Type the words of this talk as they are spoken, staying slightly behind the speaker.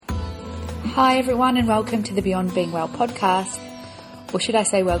Hi everyone and welcome to the Beyond Being Well podcast, or should I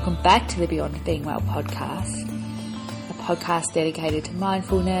say welcome back to the Beyond Being Well podcast, a podcast dedicated to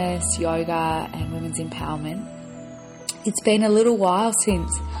mindfulness, yoga and women's empowerment. It's been a little while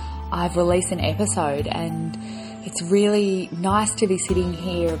since I've released an episode and it's really nice to be sitting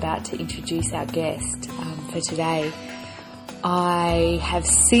here about to introduce our guest for today. I have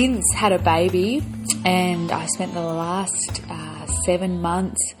since had a baby and I spent the last 7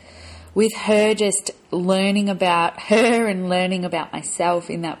 months with her, just learning about her and learning about myself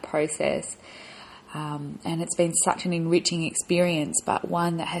in that process. And it's been such an enriching experience, but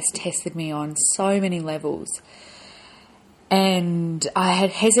one that has tested me on so many levels. And I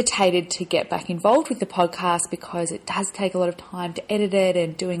had hesitated to get back involved with the podcast because it does take a lot of time to edit it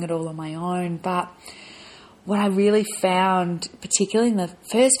and doing it all on my own. But what I really found, particularly in the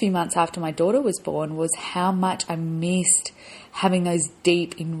first few months after my daughter was born, was how much I missed having those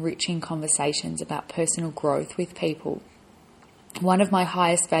deep, enriching conversations about personal growth with people. One of my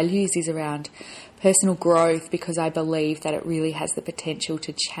highest values is around personal growth because I believe that it really has the potential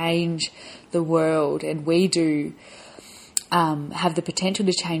to change the world, and we do have the potential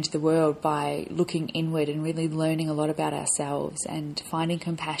to change the world by looking inward and really learning a lot about ourselves and finding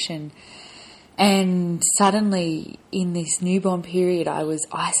compassion. And suddenly in this newborn period, I was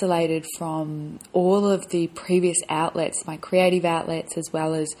isolated from all of the previous outlets, my creative outlets, as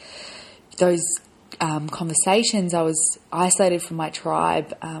well as those conversations. I was isolated from my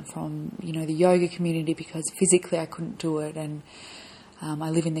tribe, from, the yoga community, because physically I couldn't do it. And I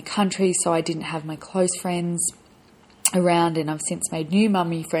live in the country, so I didn't have my close friends around, and I've since made new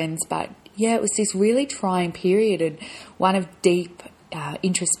mummy friends. But yeah, it was this really trying period, and one of deep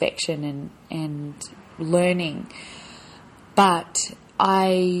introspection and learning. But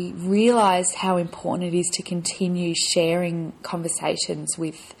I realised how important it is to continue sharing conversations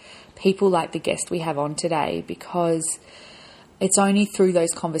with people like the guest we have on today, because it's only through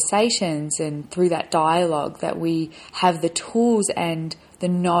those conversations and through that dialogue that we have the tools and the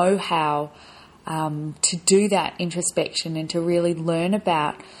know-how to do that introspection and to really learn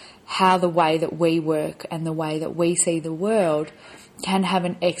about how the way that we work and the way that we see the world can have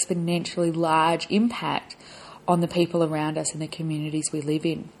an exponentially large impact on the people around us and the communities we live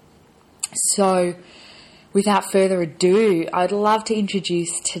in. So, without further ado, I'd love to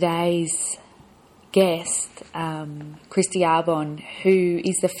introduce today's guest, Christy Arbon, who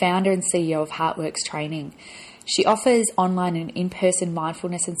is the founder and CEO of Heartworks Training. She offers online and in-person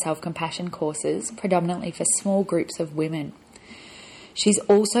mindfulness and self-compassion courses, predominantly for small groups of women. She's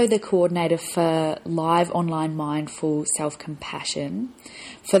also the coordinator for live online mindful self-compassion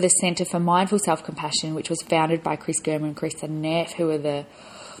for the Centre for Mindful Self-Compassion, which was founded by Chris Germer and Krista Neff, who are the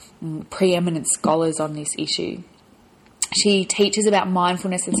preeminent scholars on this issue. She teaches about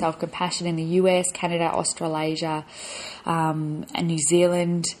mindfulness and self-compassion in the US, Canada, Australasia, and New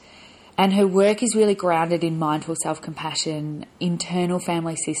Zealand. And her work is really grounded in mindful self-compassion, internal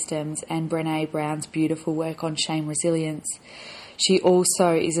family systems, and Brené Brown's beautiful work on shame resilience. She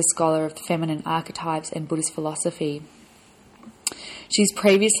also is a scholar of feminine archetypes and Buddhist philosophy. She's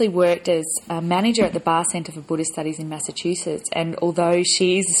previously worked as a manager at the Barr Centre for Buddhist Studies in Massachusetts, and although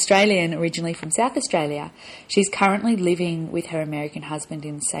she is Australian, originally from South Australia, she's currently living with her American husband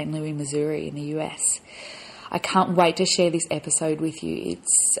in St. Louis, Missouri in the US. I can't wait to share this episode with you.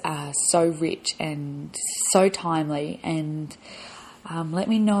 It's so rich and so timely, and let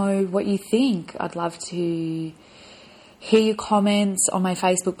me know what you think. I'd love to hear your comments on my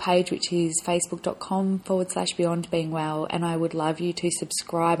Facebook page, which is facebook.com/Beyond Being Well, and I would love you to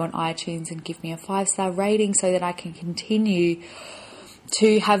subscribe on iTunes and give me a 5-star rating so that I can continue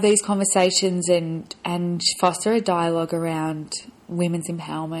to have these conversations and foster a dialogue around women's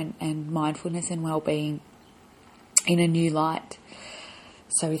empowerment and mindfulness and well-being in a new light.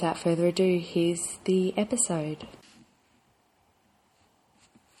 So without further ado, here's the episode.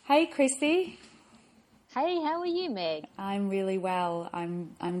 Hey, Christy. Hey, how are you, Meg? I'm really well.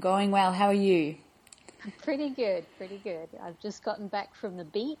 I'm going well. How are you? Pretty good. I've just gotten back from the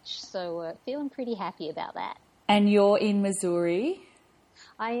beach, so feeling pretty happy about that. And you're in Missouri?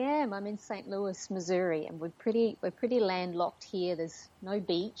 I am. I'm in St. Louis, Missouri, and we're pretty landlocked here. There's no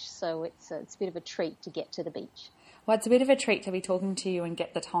beach, so it's a bit of a treat to get to the beach. Well, it's a bit of a treat to be talking to you and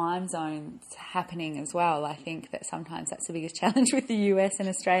get the time zones happening as well. I think that sometimes that's the biggest challenge with the US and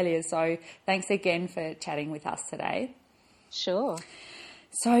Australia. So thanks again for chatting with us today. Sure.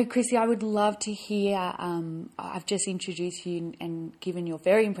 So, Chrissy, I would love to hear, I've just introduced you and given your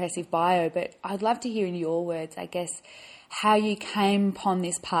very impressive bio, but I'd love to hear in your words, I guess, how you came upon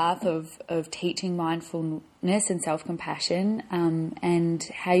this path of teaching mindfulness and self-compassion, and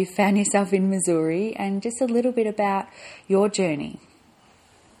how you found yourself in Missouri, and just a little bit about your journey.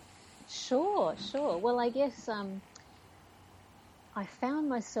 Sure. Well, I guess I found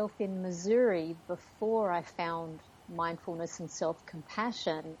myself in Missouri before I found mindfulness and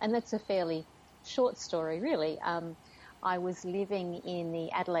self-compassion, and that's a fairly short story, really. I was living in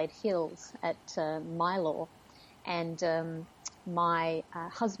the Adelaide Hills at Mylor, and my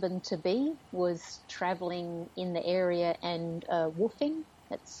husband-to-be was travelling in the area and woofing,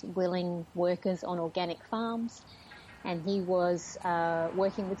 that's willing workers on organic farms, and he was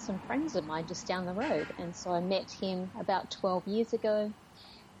working with some friends of mine just down the road, and so I met him about 12 years ago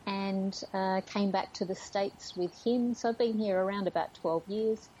and came back to the States with him. So I've been here around about 12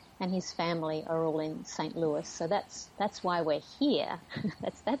 years, and his family are all in St. Louis. So that's why we're here.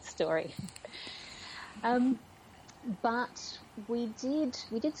 That's that story. But we did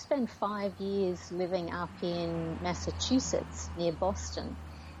spend 5 years living up in Massachusetts near Boston,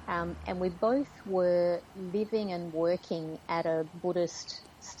 and we both were living and working at a Buddhist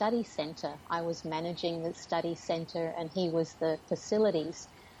study center. I was managing the study center, and he was the facilities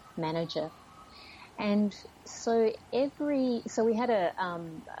manager. And so we had a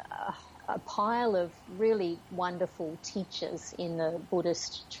pile of really wonderful teachers in the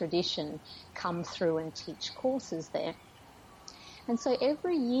Buddhist tradition come through and teach courses there. And so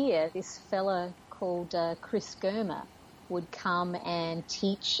every year this fella called Chris Germer would come and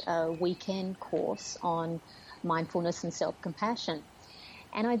teach a weekend course on mindfulness and self-compassion.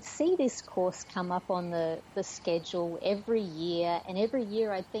 And I'd see this course come up on the schedule every year, and every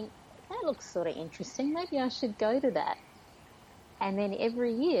year I'd think, that looks sort of interesting, maybe I should go to that. And then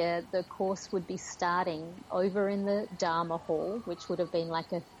every year the course would be starting over in the Dharma Hall, which would have been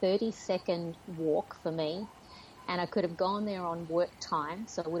like a 30-second walk for me, and I could have gone there on work time,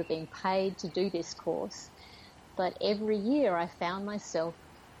 so I would have been paid to do this course. But every year I found myself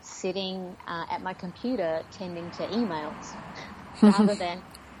sitting at my computer tending to emails rather than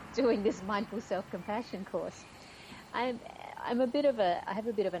doing this mindful self-compassion course. I have a bit of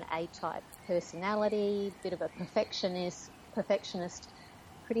an A-type personality, a bit of a perfectionist,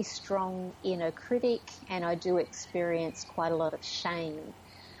 pretty strong inner critic, and I do experience quite a lot of shame,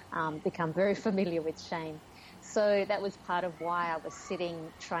 become very familiar with shame. So that was part of why I was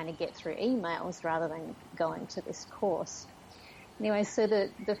sitting trying to get through emails rather than going to this course. Anyway, so the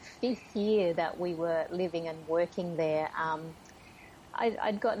 5th year that we were living and working there,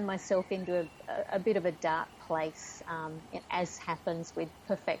 I'd gotten myself into a bit of a dark place, as happens with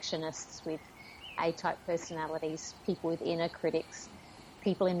perfectionists, with A-type personalities, people with inner critics,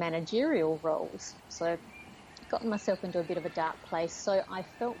 people in managerial roles. So I'd gotten myself into a bit of a dark place. So I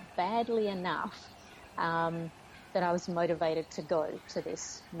felt badly enough that I was motivated to go to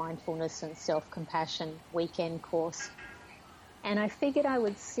this mindfulness and self-compassion weekend course. And I figured I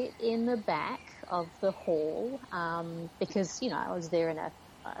would sit in the back of the hall because, I was there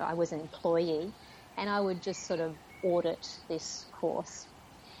I was an employee, and I would just sort of audit this course.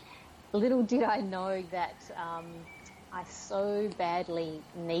 Little did I know that I so badly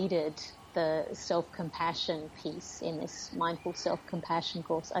needed the self-compassion piece in this mindful self-compassion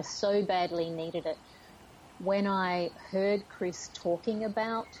course. I so badly needed it. When I heard Chris talking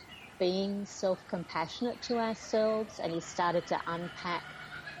about being self-compassionate to ourselves, and he started to unpack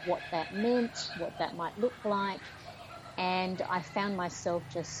what that meant, what that might look like, and I found myself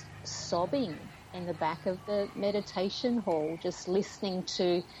just sobbing in the back of the meditation hall, just listening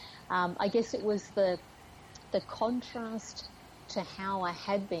to, I guess it was the contrast to how I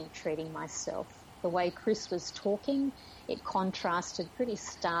had been treating myself. The way Chris was talking, it contrasted pretty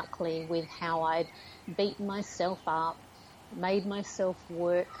starkly with how I'd beaten myself up, made myself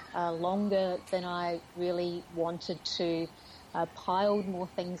work longer than I really wanted to, piled more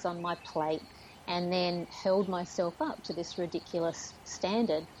things on my plate, and then held myself up to this ridiculous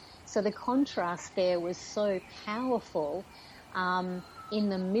standard. So the contrast there was so powerful. In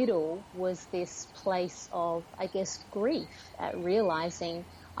the middle was this place of, I guess, grief at realizing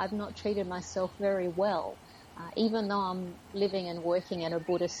I've not treated myself very well. Even though I'm living and working at a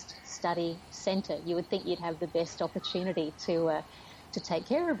Buddhist study center, you would think you'd have the best opportunity to take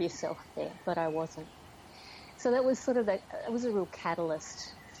care of yourself there, but I wasn't. So that was it was a real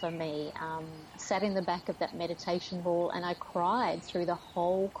catalyst for me. Sat in the back of that meditation hall and I cried through the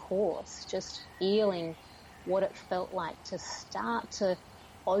whole course, just feeling what it felt like to start to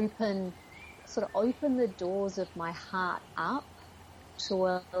open the doors of my heart up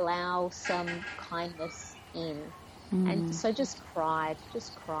to allow some kindness in. And so just cried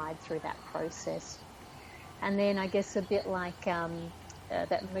through that process. And then I guess a bit like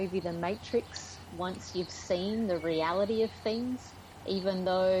that movie The Matrix, once you've seen the reality of things, even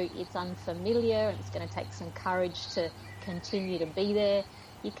though it's unfamiliar and it's going to take some courage to continue to be there,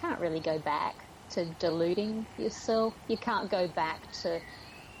 you can't really go back to deluding yourself. You can't go back to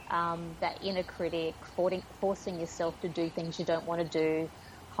that inner critic, forcing yourself to do things you don't want to do,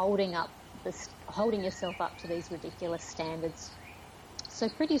 holding yourself up to these ridiculous standards. So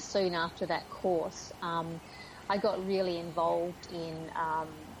pretty soon after that course, I got really involved in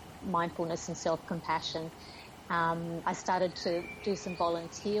mindfulness and self-compassion. I started to do some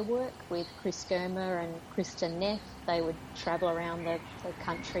volunteer work with Chris Germer and Kristen Neff. They would travel around the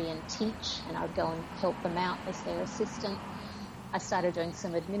country and teach, and I'd go and help them out as their assistant. I started doing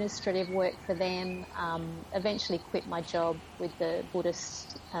some administrative work for them, eventually quit my job with the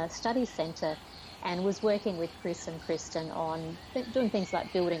Buddhist Study Centre and was working with Chris and Kristen on doing things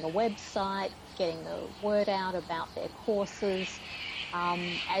like building a website, getting the word out about their courses.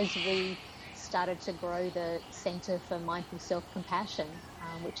 As we started to grow the Centre for Mindful Self-Compassion,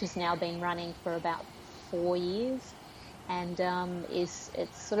 which has now been running for about 4 years, and it's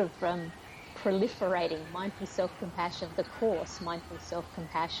sort of proliferating. Mindful Self-Compassion, the course Mindful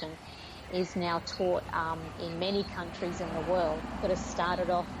Self-Compassion, is now taught in many countries in the world. But it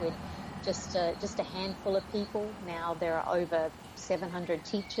started off with just a handful of people. Now there are over 700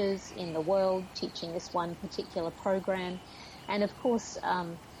 teachers in the world teaching this one particular program, and of course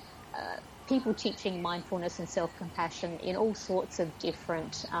people teaching mindfulness and self-compassion in all sorts of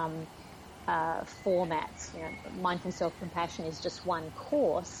different formats. You know, mindful self-compassion is just one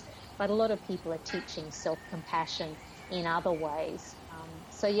course, but a lot of people are teaching self-compassion in other ways.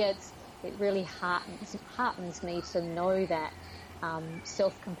 So yeah, it really heartens me to know that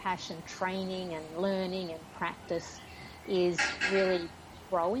self-compassion training and learning and practice is really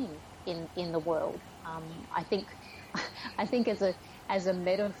growing in the world. I think as a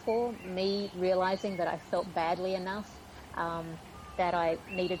metaphor, me realizing that I felt badly enough that I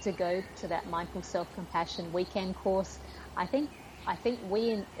needed to go to that mindful self-compassion weekend course. I think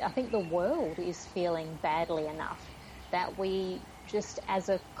the world is feeling badly enough that we just, as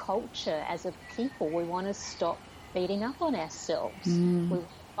a culture, as a people, we want to stop beating up on ourselves. We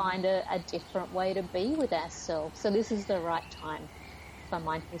find a different way to be with ourselves. So this is the right time for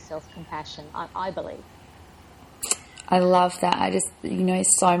mindful self-compassion, I believe. I love that. I just,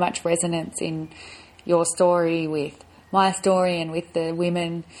 so much resonance in your story with my story and with the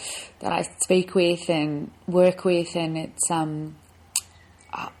women that I speak with and work with. And it's,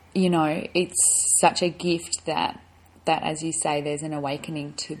 it's such a gift that, as you say, there's an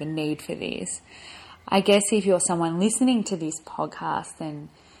awakening to the need for this. I guess if you're someone listening to this podcast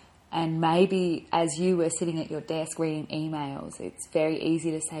and maybe as you were sitting at your desk reading emails, it's very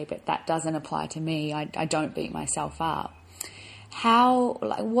easy to say, but that doesn't apply to me. I don't beat myself up.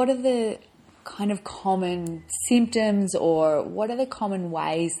 What are the kind of common symptoms, or what are the common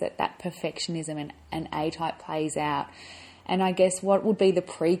ways that perfectionism and A-type plays out? And I guess what would be the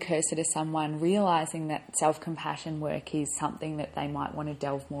precursor to someone realising that self-compassion work is something that they might want to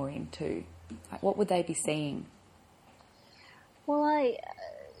delve more into? What would they be seeing? Well,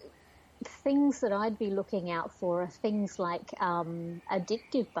 things that I'd be looking out for are things like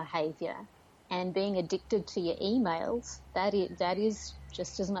addictive behaviour, and being addicted to your emails. That is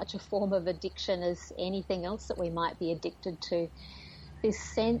just as much a form of addiction as anything else that we might be addicted to. This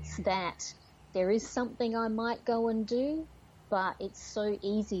sense that there is something I might go and do, but it's so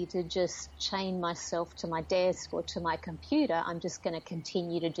easy to just chain myself to my desk or to my computer. I'm just going to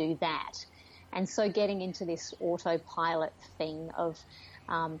continue to do that. And so getting into this autopilot thing of,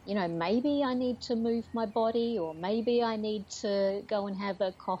 maybe I need to move my body, or maybe I need to go and have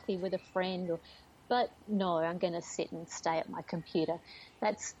a coffee with a friend, but no, I'm going to sit and stay at my computer.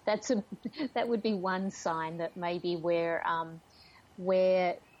 That would be one sign that maybe we're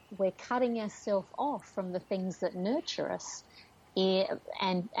cutting ourselves off from the things that nurture us,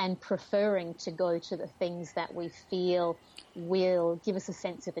 and preferring to go to the things that we feel will give us a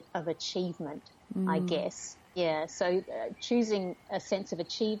sense of achievement, I guess. Yeah, so choosing a sense of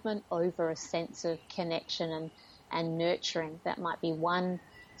achievement over a sense of connection and nurturing, that might be one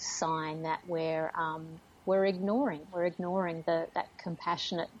sign that we're ignoring. We're ignoring that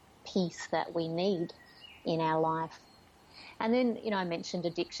compassionate piece that we need in our life. And then, I mentioned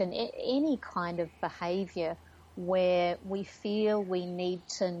addiction, any kind of behaviour where we feel we need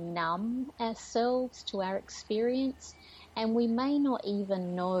to numb ourselves to our experience, and we may not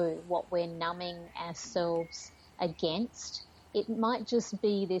even know what we're numbing ourselves against. it might just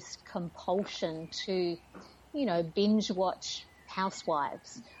be this compulsion to, binge watch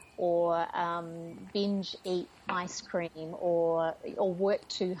Housewives, or binge eat ice cream, or work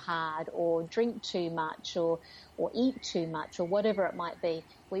too hard, or drink too much, or eat too much, or whatever it might be.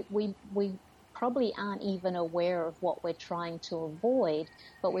 We probably aren't even aware of what we're trying to avoid,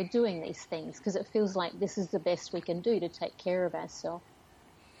 but we're doing these things because it feels like this is the best we can do to take care of ourselves.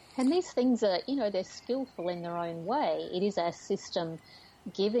 And these things are, they're skillful in their own way. It is our system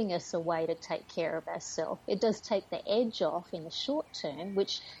giving us a way to take care of ourselves. It does take the edge off in the short term,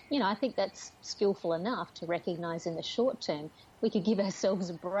 which, I think that's skillful enough to recognise in the short term. We could give ourselves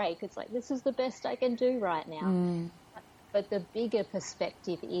a break. It's like, this is the best I can do right now. But the bigger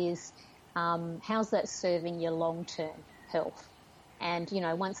perspective is, how's that serving your long-term health? And,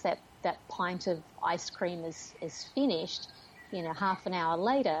 once that pint of ice cream is finished, half an hour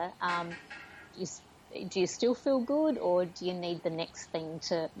later, do you still feel good, or do you need the next thing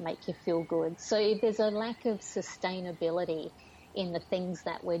to make you feel good? So if there's a lack of sustainability in the things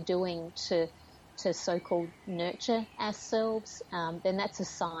that we're doing to so-called nurture ourselves, then that's a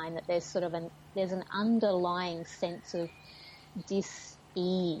sign that there's there's an underlying sense of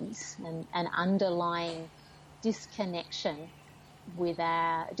dis-ease and an underlying disconnection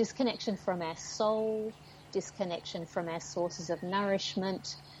disconnection from our soul, disconnection from our sources of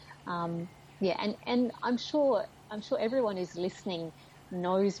nourishment. And I'm sure everyone who's listening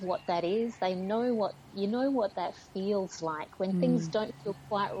knows what that is. They know what that feels like when things don't feel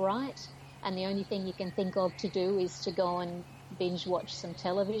quite right, and the only thing you can think of to do is to go and binge watch some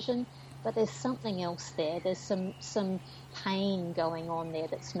television. But there's something else there. There's some pain going on there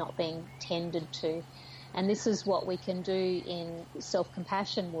that's not being tended to. And this is what we can do in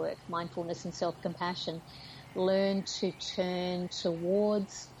self-compassion work, mindfulness and self-compassion. Learn to turn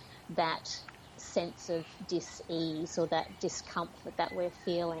towards that sense of dis-ease or that discomfort that we're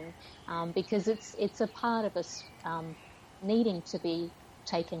feeling, because it's a part of us needing to be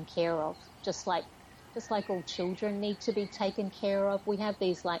taken care of, just like all children need to be taken care of. We have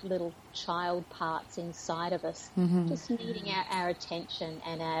these like little child parts inside of us, just needing our attention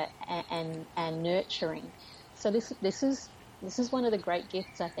and nurturing. So this is one of the great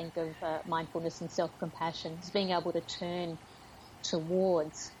gifts, I think, of mindfulness and self-compassion, is being able to turn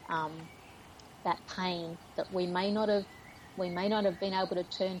towards that pain that we may not have been able to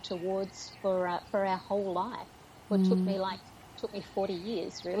turn towards for our whole life. It took me 40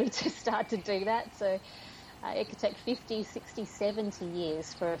 years really to start to do that. So it could take 50, 60, 70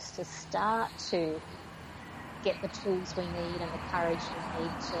 years for us to start to get the tools we need and the courage we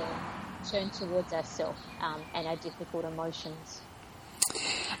need to turn towards ourselves and our difficult emotions.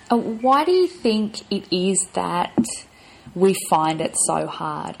 Why do you think it is that we find it so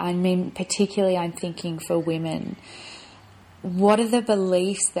hard? I mean, particularly I'm thinking for women, what are the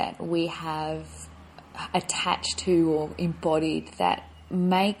beliefs that we have attached to or embodied that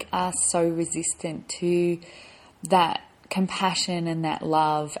make us so resistant to that compassion and that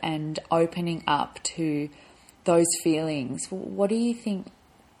love and opening up to those feelings? What do you think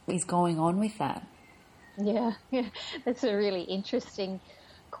is going on with that? Yeah, that's a really interesting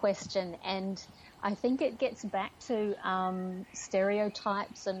question, and I think it gets back to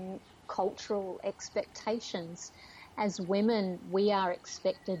stereotypes and cultural expectations. As women, we are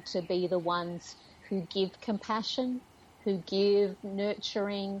expected to be the ones who give compassion, who give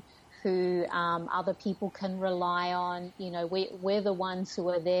nurturing, who other people can rely on. We're the ones who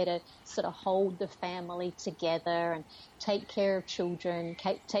are there to sort of hold the family together and take care of children,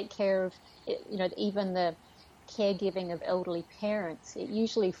 take care of, even the caregiving of elderly parents. It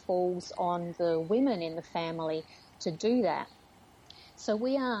usually falls on the women in the family to do that. So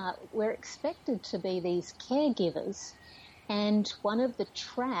we're expected to be these caregivers, and one of the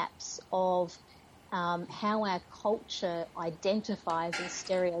traps of how our culture identifies and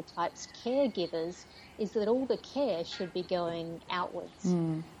stereotypes caregivers is that all the care should be going outwards.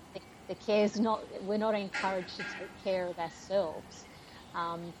 The care's we're not encouraged to take care of ourselves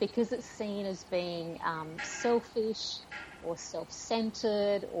because it's seen as being selfish or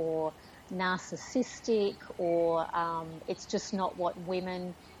self-centered or narcissistic, or it's just not what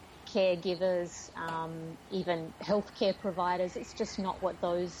women, caregivers, even healthcare providers, it's just not what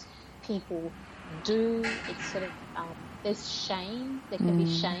those people do. It's sort of there's shame. There can be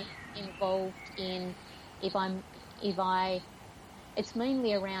shame involved in it's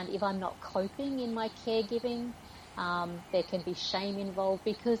mainly around if I'm not coping in my caregiving. There can be shame involved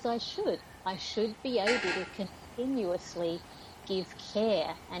because I should be able to continuously give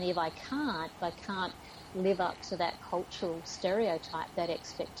care, and if I can't live up to that cultural stereotype, that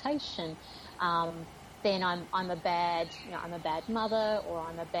expectation, then I'm a bad mother, or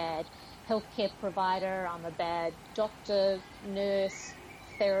I'm a bad healthcare provider, I'm a bad doctor, nurse,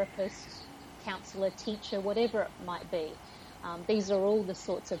 therapist, counsellor, teacher, whatever it might be. These are all the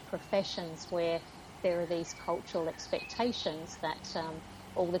sorts of professions where there are these cultural expectations that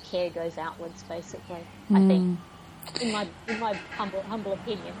all the care goes outwards, basically. I think, in my humble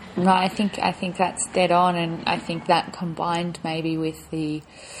opinion. No, I think that's dead on, and I think that combined maybe with the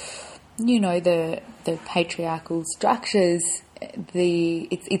patriarchal structures,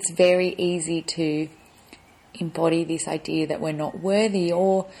 it's very easy to embody this idea that we're not worthy,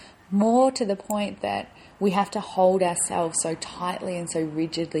 or more to the point that we have to hold ourselves so tightly and so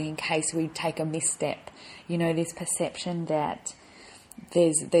rigidly in case we take a misstep. This perception that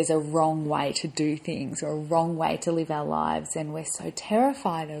there's a wrong way to do things or a wrong way to live our lives, and we're so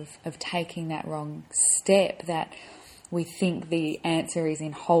terrified of taking that wrong step that we think the answer is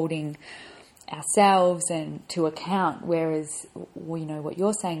in holding ourselves and to account, whereas what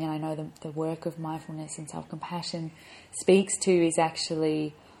you're saying, and I know the work of mindfulness and self-compassion speaks to, is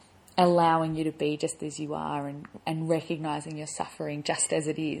actually allowing you to be just as you are and recognising your suffering just as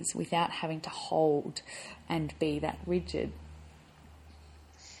it is without having to hold and be that rigid.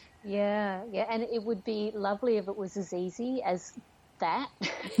 Yeah, and it would be lovely if it was as easy as that.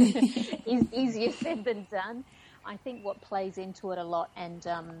 Easier said than done. I think what plays into it a lot, and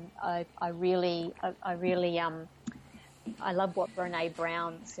I love what Brené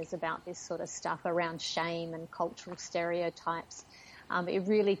Brown says about this sort of stuff around shame and cultural stereotypes. It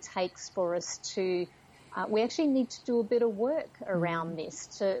really takes for us to. We actually need to do a bit of work around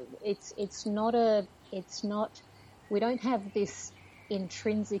this. We don't have this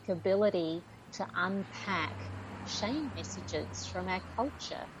intrinsic ability to unpack shame messages from our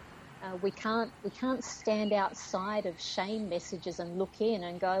culture. We can't stand outside of shame messages and look in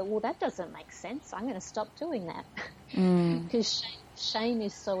and go, well, that doesn't make sense. I'm going to stop doing that. Because shame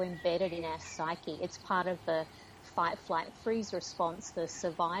is so embedded in our psyche. It's part of the fight, flight, freeze response, the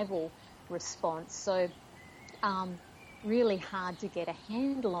survival response. So really hard to get a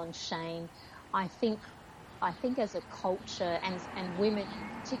handle on shame. I think as a culture, and women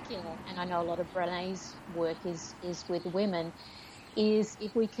in particular, and I know a lot of Brené's work is with women, is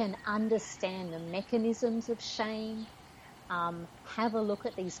if we can understand the mechanisms of shame, have a look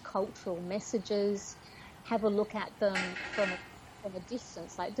at these cultural messages, have a look at them from a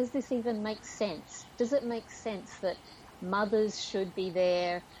distance. Like, does this even make sense? Does it make sense that mothers should be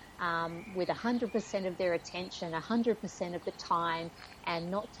there with 100% of their attention, 100% of the time, and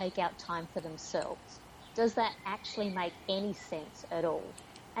not take out time for themselves? Does that actually make any sense at all?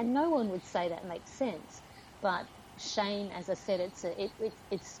 And no one would say that makes sense. But shame, as I said,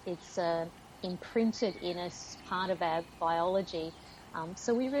 it's imprinted in us, part of our biology.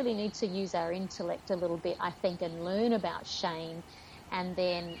 So we really need to use our intellect a little bit, I think, and learn about shame,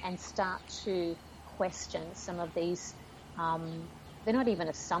 and start to question some of these. They're not even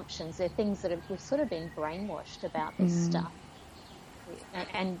assumptions; they're things that we've sort of been brainwashed about this stuff.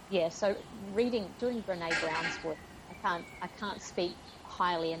 So doing Brené Brown's work, I can't speak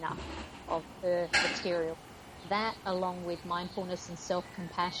highly enough of her material. That, along with mindfulness and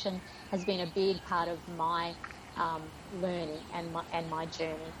self-compassion, has been a big part of my learning and my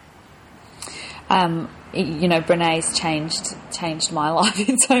journey. Brené's changed my life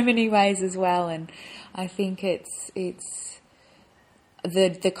in so many ways as well, and I think it's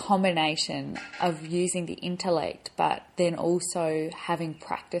the combination of using the intellect, but then also having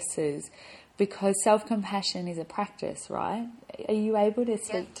practices, because self-compassion is a practice, right? Are you able to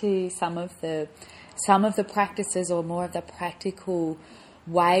speak to some of the practices, or more of the practical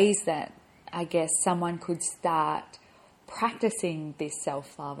ways that I guess someone could start practicing this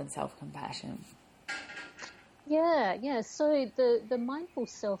self-love and self-compassion? Yeah. So the Mindful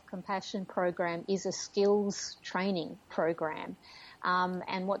Self-Compassion program is a skills training program.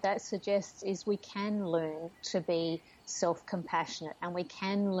 And what that suggests is we can learn to be self-compassionate, and we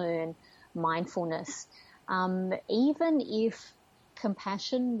can learn mindfulness. Even if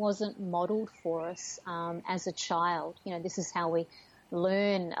compassion wasn't modeled for us as a child, this is how we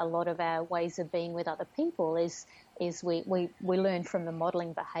learn a lot of our ways of being with other people, is we learn from the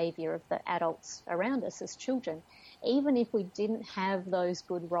modeling behavior of the adults around us as children. Even if we didn't have those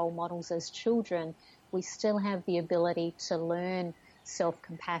good role models as children, we still have the ability to learn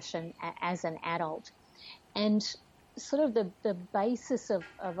self-compassion as an adult. And sort of the basis of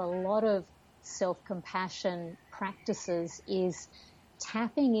a lot of self-compassion practices is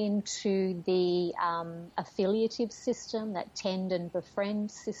tapping into the affiliative system, that tend and befriend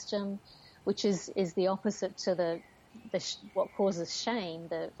system, which is the opposite to the what causes shame,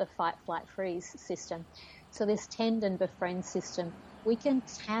 the fight, flight, freeze system. So this tend and befriend system, we can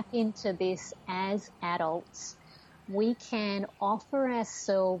tap into this as adults. We can offer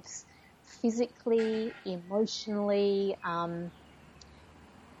ourselves physically, emotionally,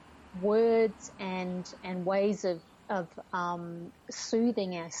 words and ways of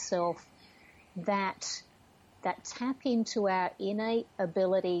soothing ourselves that tap into our innate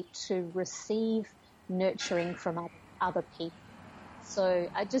ability to receive nurturing from other people. So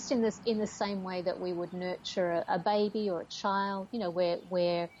just in the same way that we would nurture a baby or a child,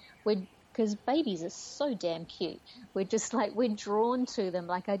 because babies are so damn cute. We're drawn to them.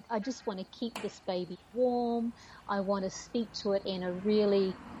 Like I just want to keep this baby warm. I want to speak to it in a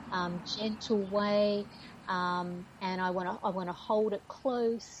really gentle way, and I want to hold it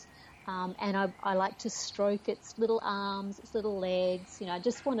close. And I like to stroke its little arms, its little legs. I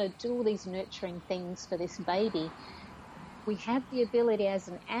just want to do all these nurturing things for this baby. We have the ability as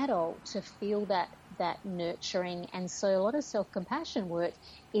an adult to feel that nurturing, and so a lot of self-compassion work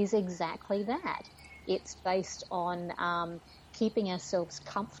is exactly that. It's based on keeping ourselves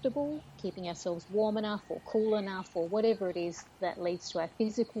comfortable, keeping ourselves warm enough or cool enough or whatever it is that leads to our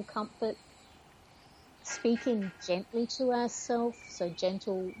physical comfort. Speaking gently to ourselves, so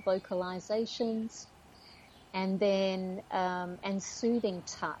gentle vocalizations, and then and soothing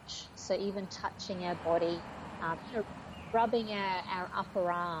touch, so even touching our body, rubbing our upper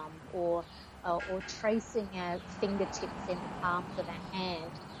arm or tracing our fingertips in the palms of our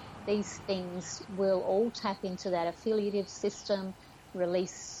hand. These things will all tap into that affiliative system,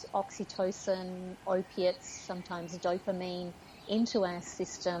 release oxytocin, opiates, sometimes dopamine into our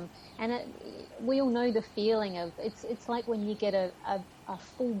system. And we all know the feeling of, it's like when you get a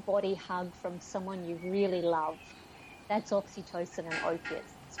full body hug from someone you really love. That's oxytocin and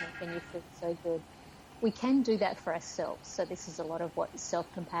opiates. It's when you feel so good. We can do that for ourselves. So this is a lot of what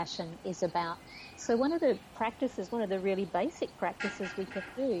self-compassion is about. So one of the really basic practices we could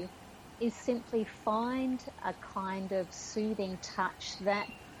do is simply find a kind of soothing touch that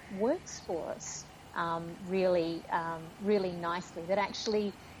works for us really nicely. That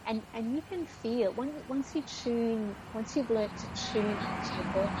actually, and you can feel, once you've learned to tune into your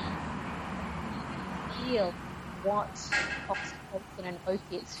body, feel what oxytocin and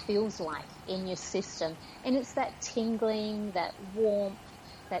opiates feels like in your system. And it's that tingling, that warmth,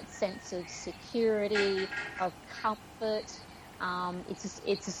 that sense of security, of comfort.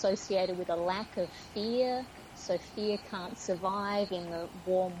 It's associated with a lack of fear. So fear can't survive in the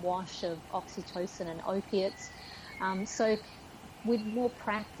warm wash of oxytocin and opiates. So with more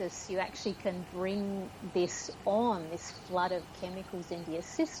practice, you actually can bring this flood of chemicals into your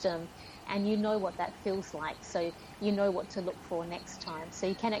system, and you know what that feels like. So you know what to look for next time. So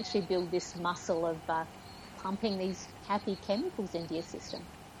you can actually build this muscle of pumping these happy chemicals into your system.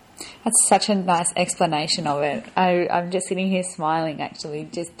 That's such a nice explanation of it. I'm just sitting here smiling, actually,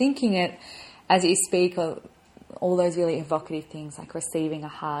 just thinking it as you speak, all those really evocative things like receiving a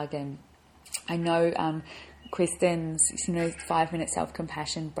hug. And I know Kristen's 5-minute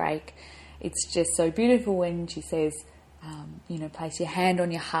self-compassion break, it's just so beautiful when she says, place your hand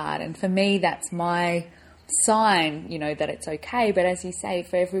on your heart. And for me, that's my sign, that it's okay. But as you say,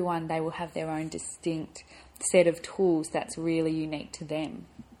 for everyone, they will have their own distinct set of tools that's really unique to them.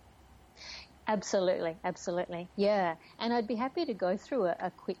 Absolutely. Yeah. And I'd be happy to go through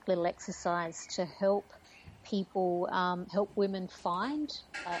a quick little exercise to help people, help women find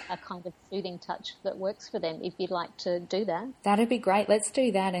a kind of soothing touch that works for them, if you'd like to do that. That'd be great. Let's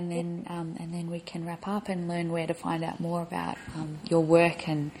do that, and then we can wrap up and learn where to find out more about your work.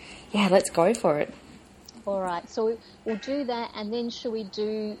 And yeah, let's go for it. All right. So we'll do that, and then should we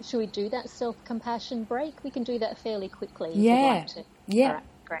do that self-compassion break? We can do that fairly quickly. Yeah. If you'd like to. Yeah. All right.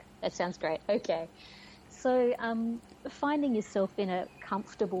 Great. That sounds great. Okay. So finding yourself in a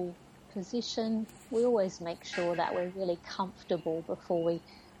comfortable position, we always make sure that we're really comfortable before we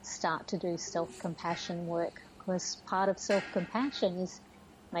start to do self-compassion work, because part of self-compassion is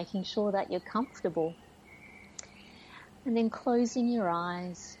making sure that you're comfortable. And then closing your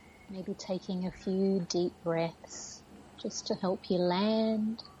eyes, maybe taking a few deep breaths just to help you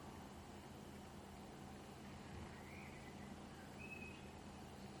land.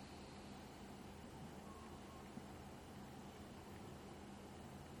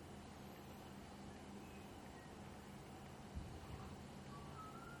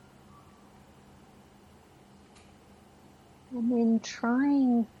 And then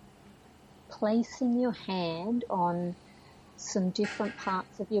placing your hand on some different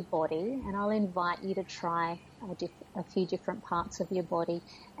parts of your body, and I'll invite you to try a few different parts of your body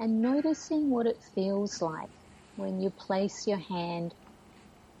and noticing what it feels like. when you place your hand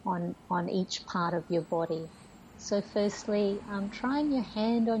on each part of your body. So firstly, trying your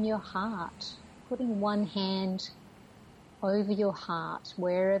hand on your heart, putting one hand over your heart,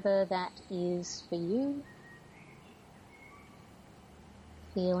 wherever that is for you.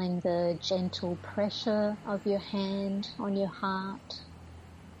 Feeling the gentle pressure of your hand on your heart.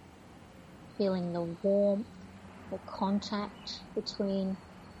 Feeling the warmth, the contact between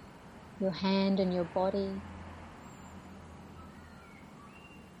your hand and your body.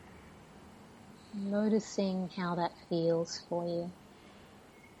 Noticing how that feels for you.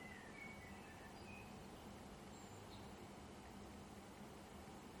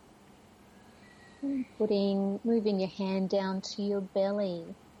 And moving your hand down to your belly.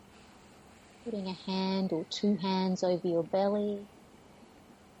 Putting a hand or two hands over your belly.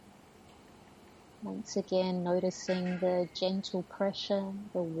 Once again, noticing the gentle pressure,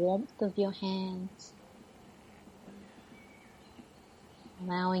 the warmth of your hands.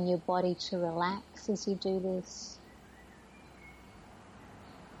 Allowing your body to relax as you do this.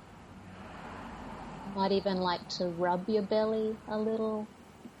 You might even like to rub your belly a little.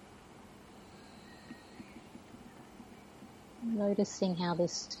 Noticing how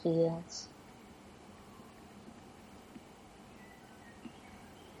this feels.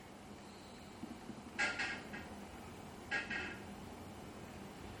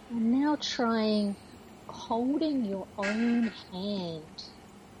 And now trying holding your own hand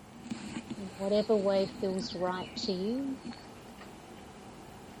in whatever way feels right to you.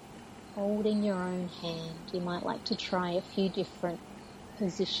 Holding your own hand. You might like to try a few different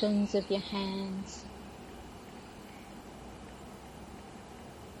positions of your hands.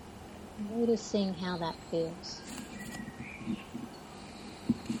 Noticing how that feels.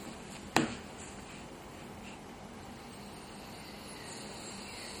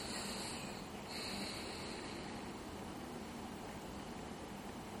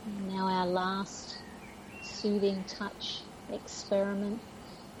 And now our last soothing touch experiment.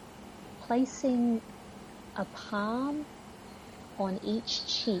 Placing a palm on each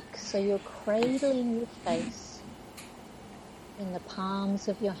cheek, so you're cradling your face in the palms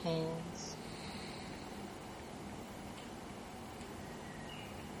of your hands.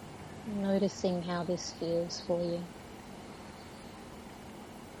 Noticing how this feels for you.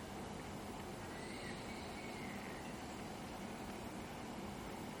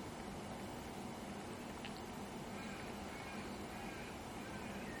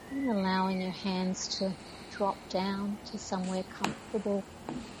 And allowing your hands to drop down to somewhere comfortable.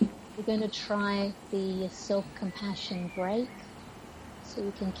 We're going to try the self-compassion break, so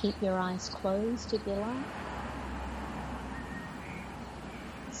you can keep your eyes closed if you like.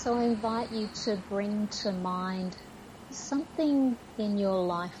 So I invite you to bring to mind something in your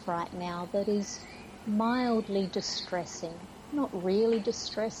life right now that is mildly distressing. Not really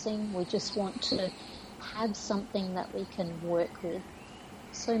distressing, we just want to have something that we can work with.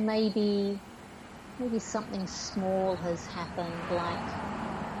 So maybe something small has happened, like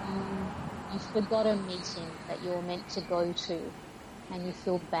you forgot a meeting that you're meant to go to and you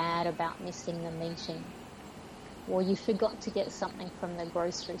feel bad about missing the meeting. Or you forgot to get something from the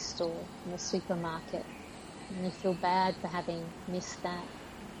grocery store, from the supermarket, and you feel bad for having missed that.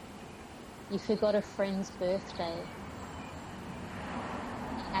 You forgot a friend's birthday.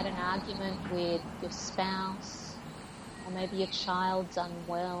 You had an argument with your spouse, or maybe your child's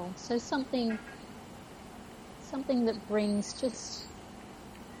unwell. So something that brings just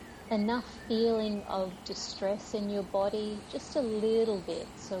enough feeling of distress in your body, just a little bit,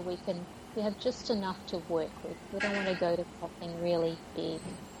 so we have just enough to work with. We don't want to go to something really big.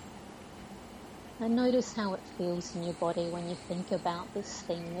 And notice how it feels in your body when you think about this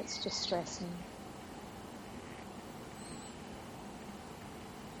thing that's distressing.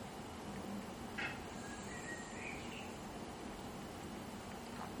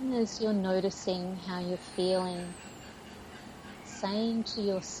 And as you're noticing how you're feeling, saying to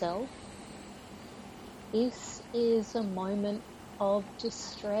yourself, this is a moment of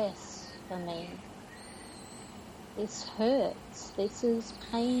distress for me. This hurts. This is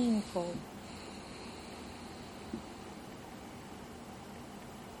painful.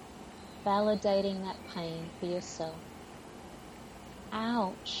 Validating that pain for yourself.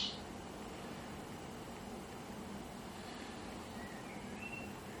 Ouch.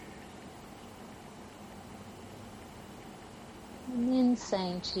 And then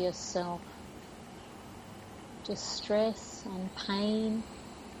saying to yourself, distress and pain,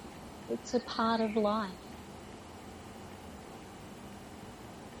 it's a part of life.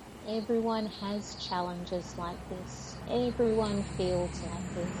 Everyone has challenges like this. Everyone feels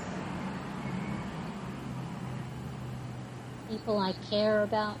like this. people I care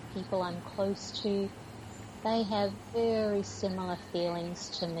about, people I'm close to, they have very similar feelings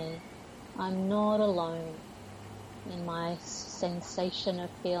to me. I'm not alone in my sensation of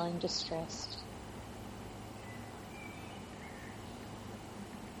feeling distressed.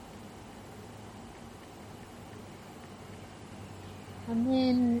 And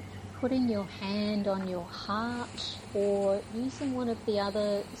then putting your hand on your heart or using one of the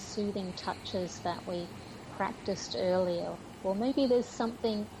other soothing touches that we practiced earlier. Or maybe there's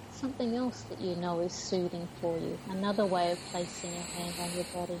something else that you know is soothing for you. Another way of placing your hand on your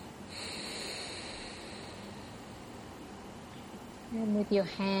body. And with your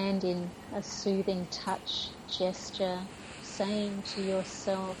hand in a soothing touch gesture, saying to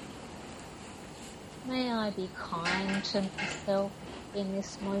yourself, may I be kind to myself in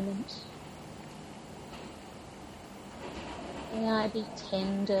this moment. May I be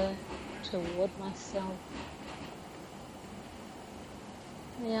tender toward myself.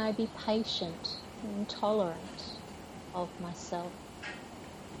 May I be patient and tolerant of myself.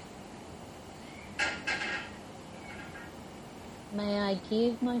 May I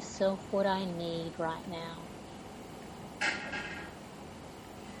give myself what I need right now.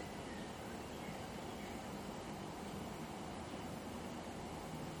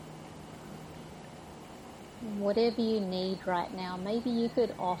 Whatever you need right now, maybe you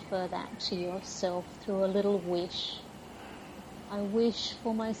could offer that to yourself through a little wish. I wish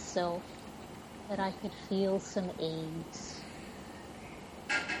for myself that I could feel some ease.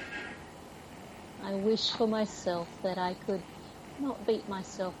 I wish for myself that I could not beat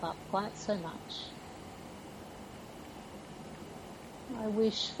myself up quite so much. I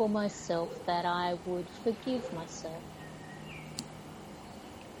wish for myself that I would forgive myself.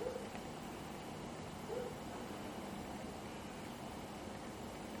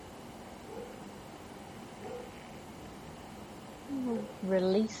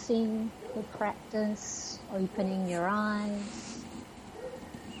 Releasing the practice, opening your eyes.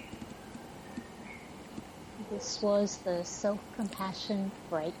 This was the self-compassion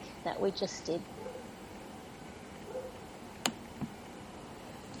break that we just did.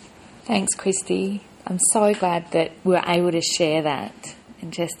 Thanks, Christy. I'm so glad that we were able to share that.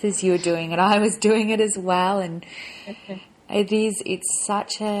 And just as you were doing it, I was doing it as well. And it's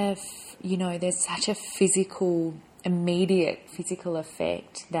such a, there's such a immediate physical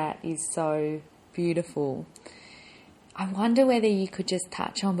effect that is so beautiful. I wonder whether you could just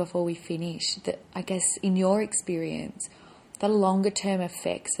touch on before we finish that, I guess, in your experience, the longer term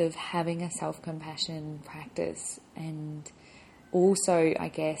effects of having a self-compassion practice, and also, I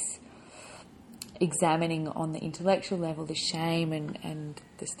guess, examining on the intellectual level the shame and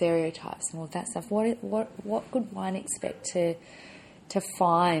the stereotypes and all of that stuff. What could one expect to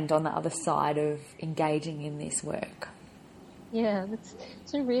find on the other side of engaging in this work? Yeah,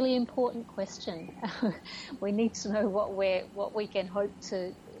 it's a really important question. We need to know what we can hope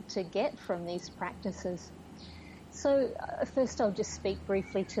to get from these practices. So first I'll just speak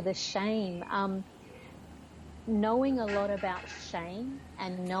briefly to the shame. Knowing a lot about shame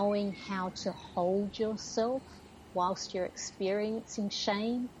and knowing how to hold yourself whilst you're experiencing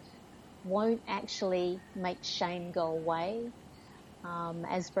shame won't actually make shame go away.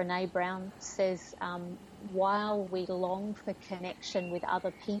 As Brené Brown says, while we long for connection with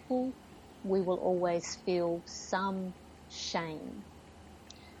other people, we will always feel some shame.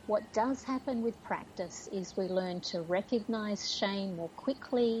 What does happen with practice is we learn to recognize shame more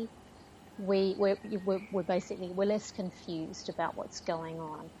quickly. We're less confused about what's going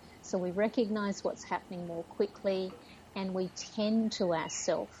on. So we recognize what's happening more quickly, and we tend to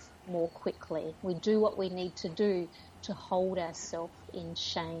ourselves more quickly. We do what we need to do to hold ourselves in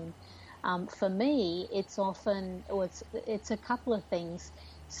shame. For me, it's a couple of things.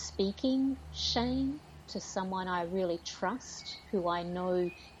 Speaking shame to someone I really trust, who I know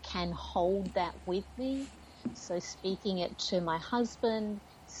can hold that with me. So speaking it to my husband,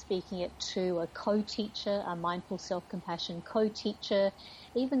 speaking it to a co-teacher, a mindful self-compassion co-teacher,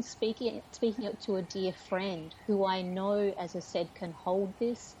 even speaking it to a dear friend who I know, as I said, can hold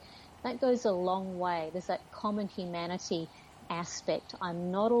this. That goes a long way. There's that common humanity aspect.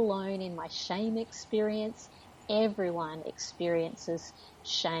 I'm not alone in my shame experience. Everyone experiences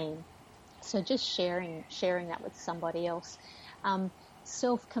shame. So just sharing that with somebody else.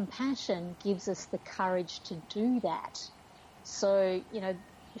 Self-compassion gives us the courage to do that. So,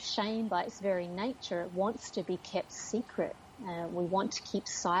 shame by its very nature wants to be kept secret. We want to keep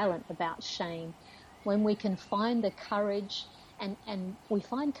silent about shame. When we can find the courage, and we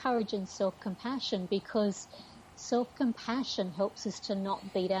find courage in self-compassion because Self-compassion helps us to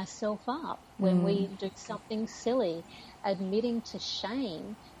not beat ourselves up when we do something silly. Admitting to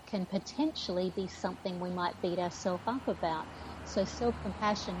shame can potentially be something we might beat ourselves up about. So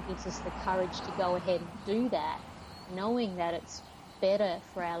self-compassion gives us the courage to go ahead and do that, knowing that it's better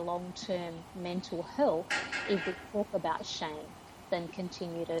for our long-term mental health if we talk about shame than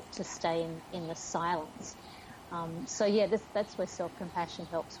continue to stay in the silence. That's where self-compassion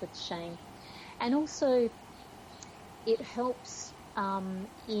helps with shame. And also it helps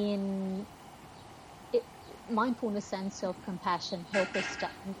mindfulness and self-compassion help us to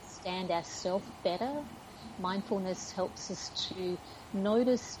understand ourselves better. Mindfulness helps us to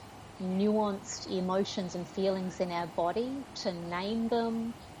notice nuanced emotions and feelings in our body, to name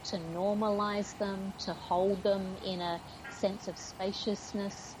them, to normalize them, to hold them in a sense of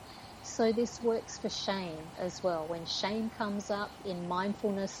spaciousness. So this works for shame as well. When shame comes up in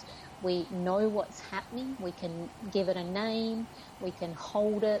mindfulness, we know what's happening, we can give it a name, we can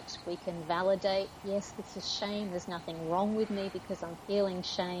hold it, we can validate, yes, this is shame, there's nothing wrong with me because I'm feeling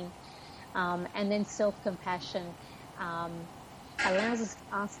shame. And then self-compassion allows us to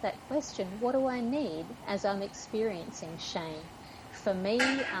ask that question, what do I need as I'm experiencing shame? For me,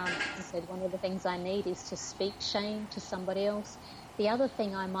 as I said, one of the things I need is to speak shame to somebody else. The other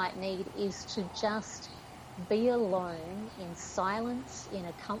thing I might need is to just be alone in silence in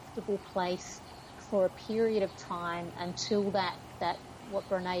a comfortable place for a period of time until that what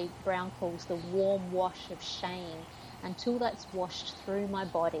Brené Brown calls the warm wash of shame, until that's washed through my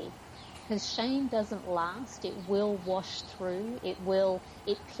body. Because shame doesn't last, it will wash through, it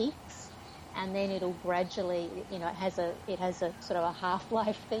peaks, and then it'll gradually, it has a sort of a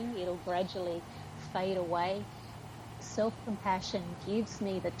half-life thing, it'll gradually fade away. Self-compassion gives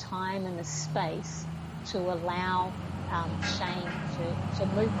me the time and the space to allow shame to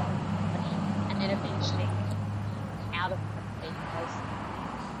move on, and then eventually out of the place.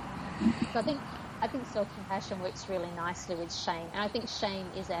 So I think self-compassion works really nicely with shame, and I think shame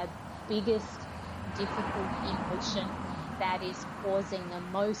is our biggest difficult emotion that is causing the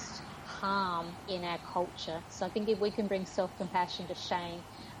most harm in our culture. So I think if we can bring self-compassion to shame,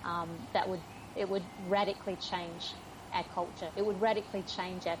 it would radically change our culture. It would radically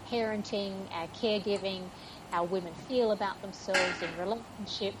change our parenting, our caregiving, how women feel about themselves in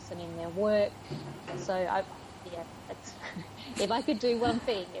relationships and in their work. So if I could do one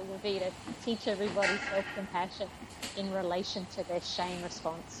thing, it would be to teach everybody self-compassion in relation to their shame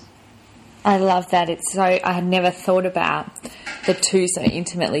response. I love that. I had never thought about the two so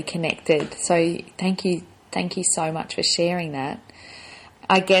intimately connected. So thank you so much for sharing that.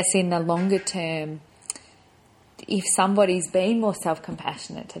 I guess in the longer term, if somebody's been more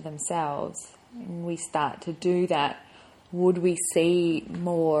self-compassionate to themselves and we start to do that, would we see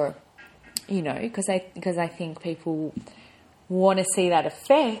more, because I think people want to see that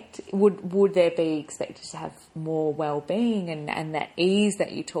effect, would there be expected to have more well-being and that ease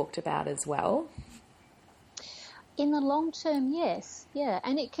that you talked about as well? In the long term, yes, yeah,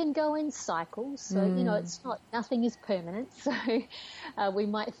 and it can go in cycles. So nothing is permanent. So we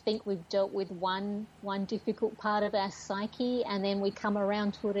might think we've dealt with one difficult part of our psyche, and then we come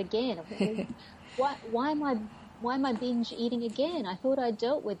around to it again. Why am I binge eating again? I thought I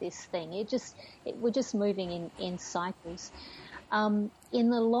dealt with this thing. We're just moving in cycles. In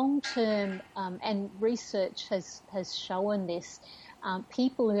the long term, and research has shown this,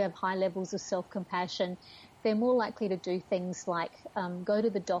 people who have high levels of self-compassion, they're more likely to do things like go to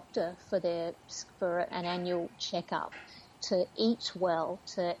the doctor for an annual checkup, to eat well,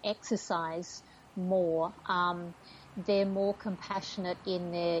 to exercise more. They're more compassionate in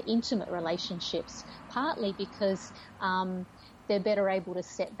their intimate relationships, partly because they're better able to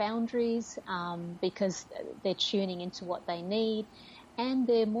set boundaries because they're tuning into what they need, and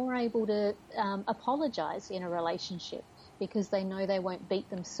they're more able to apologize in a relationship, because they know they won't beat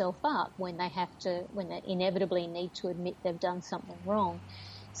themselves up when they inevitably need to admit they've done something wrong.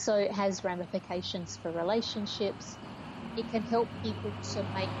 So it has ramifications for relationships. It can help people to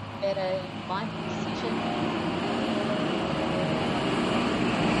make better life decisions.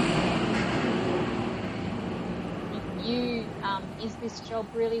 Is this job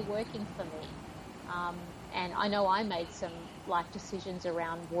really working for me? And I know I made some life decisions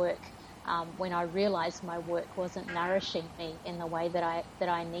around work when I realised my work wasn't nourishing me in the way that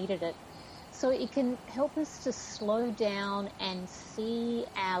I needed it. So it can help us to slow down and see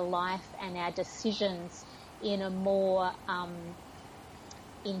our life and our decisions in a more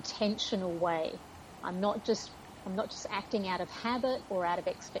intentional way. I'm not just acting out of habit or out of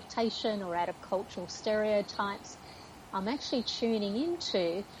expectation or out of cultural stereotypes. I'm actually tuning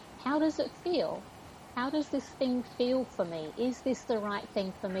into, how does it feel? how does this thing feel for me? Is this the right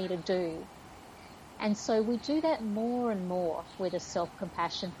thing for me to do? And so we do that more and more with a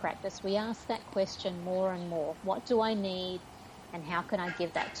self-compassion practice. We ask that question more and more. What do I need, and how can I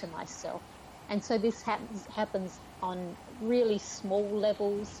give that to myself? And so this happens on really small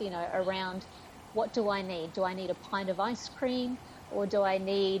levels, around what do I need? Do I need a pint of ice cream, or do I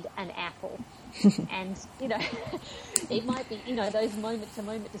need an apple? And, it might be, those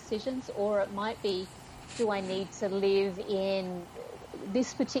moment-to-moment decisions, or it might be, do I need to live in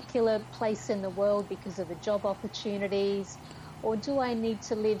this particular place in the world because of the job opportunities, or do I need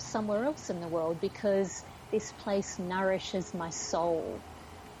to live somewhere else in the world because this place nourishes my soul?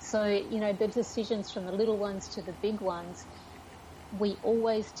 So, the decisions from the little ones to the big ones, we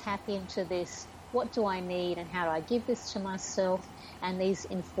always tap into this, what do I need and how do I give this to myself? And these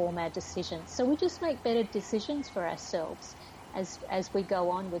inform our decisions. So we just make better decisions for ourselves as we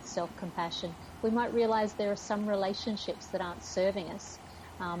go on with self-compassion. We might realize there are some relationships that aren't serving us,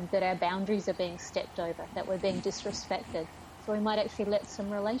 that our boundaries are being stepped over, that we're being disrespected. So we might actually let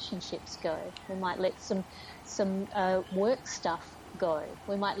some relationships go. We might let some work stuff go.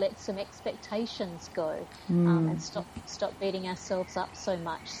 We might let some expectations go, and stop beating ourselves up so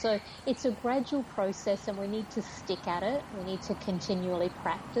much. So it's a gradual process, and we need to stick at it. We need to continually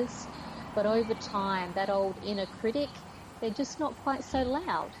practice. But over time, that old inner critic, they're just not quite so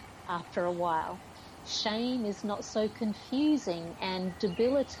loud after a while. Shame is not so confusing and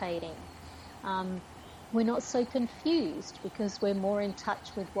debilitating. We're not so confused because we're more in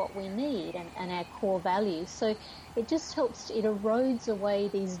touch with what we need and our core values. So it just helps, it erodes away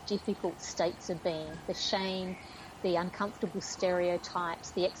these difficult states of being, the shame, the uncomfortable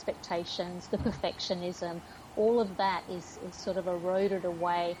stereotypes, the expectations, the perfectionism. All of that is sort of eroded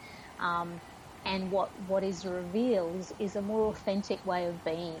away. And what is revealed is a more authentic way of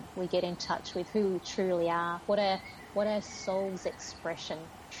being. We get in touch with who we truly are, what our soul's expression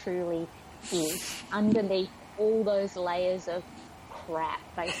truly is underneath all those layers of crap,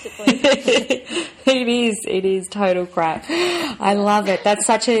 basically. It is total crap. I love it. That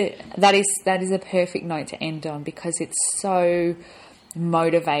is a perfect note to end on, because it's so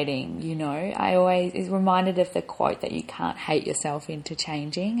motivating. I always is reminded of the quote that you can't hate yourself into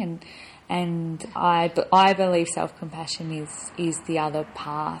changing, and I believe self-compassion is the other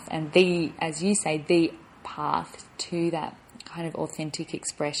path, and as you say, the path to that kind of authentic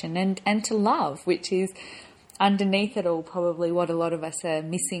expression and to love, which is underneath it all probably what a lot of us are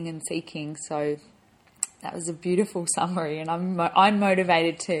missing and seeking. So that was a beautiful summary, and I'm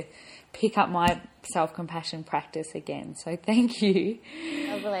motivated to pick up my self-compassion practice again. So thank you.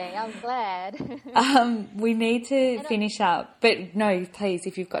 Lovely. I'm glad. We need to finish up, but no, please,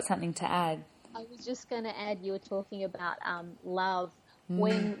 if you've got something to add. I was just going to add, you were talking about love.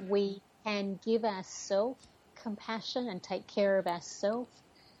 When we can give ourselves compassion and take care of ourselves,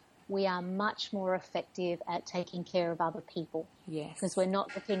 we are much more effective at taking care of other people. Yes. Because we're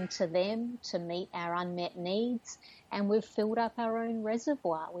not looking to them to meet our unmet needs, and we've filled up our own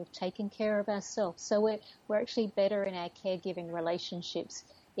reservoir. We've taken care of ourselves. So we're actually better in our caregiving relationships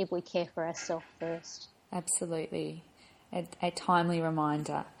if we care for ourselves first. Absolutely. A timely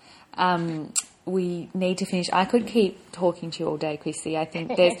reminder. We need to finish. I could keep talking to you all day, Chrissy. I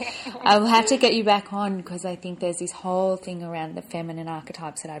think I'll have to get you back on, because I think there's this whole thing around the feminine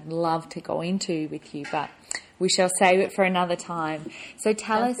archetypes that I'd love to go into with you, but we shall save it for another time. So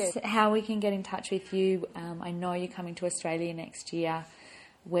tell us how we can get in touch with you. I know you're coming to Australia next year.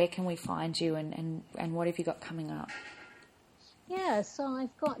 Where can we find you, and what have you got coming up? Yeah, so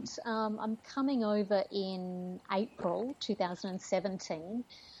I've got, I'm coming over in April 2017,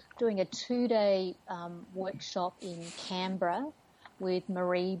 doing a 2-day workshop in Canberra with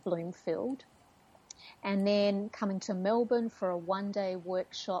Marie Bloomfield, and then coming to Melbourne for a 1-day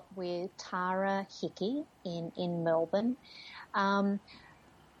workshop with Tara Hickey in Melbourne.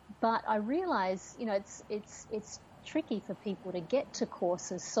 But I realise, it's tricky for people to get to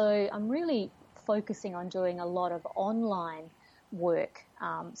courses, so I'm really focusing on doing a lot of online work,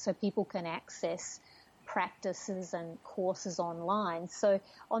 so people can access practices and courses online. So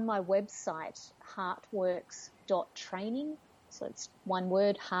on my website, heartworks.training, so it's one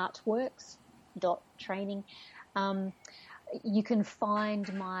word, heartworks.training, you can find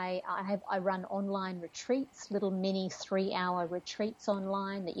I run online retreats, little mini 3-hour retreats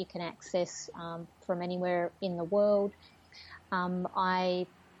online that you can access from anywhere in the world. I'm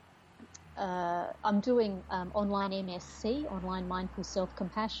doing online MSc, online mindful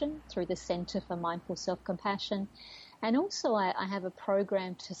self-compassion, through the Centre for Mindful Self-Compassion. And also I have a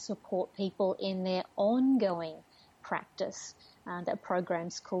program to support people in their ongoing practice. That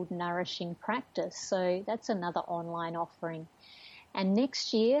program's called Nourishing Practice. So that's another online offering. And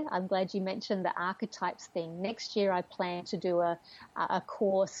next year, I'm glad you mentioned the archetypes thing. Next year, I plan to do a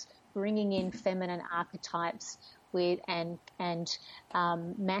course bringing in feminine archetypes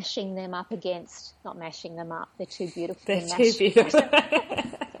mashing them up against, not mashing them up, they're too beautiful. They're too beautiful.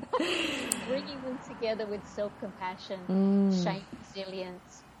 Bringing them together with self-compassion, shame,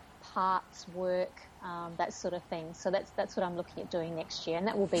 resilience, parts, work, that sort of thing. So that's what I'm looking at doing next year, and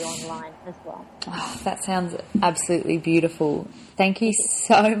that will be online as well. Oh, that sounds absolutely beautiful. Thank you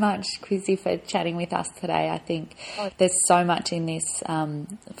so much, Chrissy, for chatting with us today. I think there's so much in this for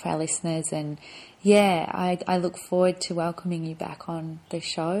our listeners, and I look forward to welcoming you back on the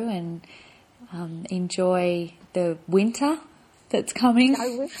show, and enjoy the winter that's coming. I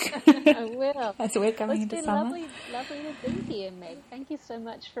will. As we're coming into summer. It's been lovely to be here, Meg. Thank you so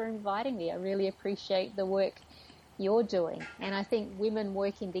much for inviting me. I really appreciate the work you're doing. And I think women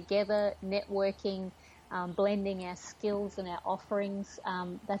working together, networking, blending our skills and our offerings,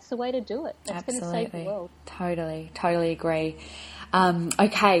 that's the way to do it. That's going to save the world. Totally agree.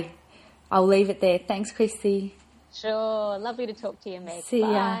 Okay, I'll leave it there. Thanks, Chrissy. Sure. Lovely to talk to you, Meg. See ya.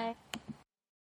 Bye.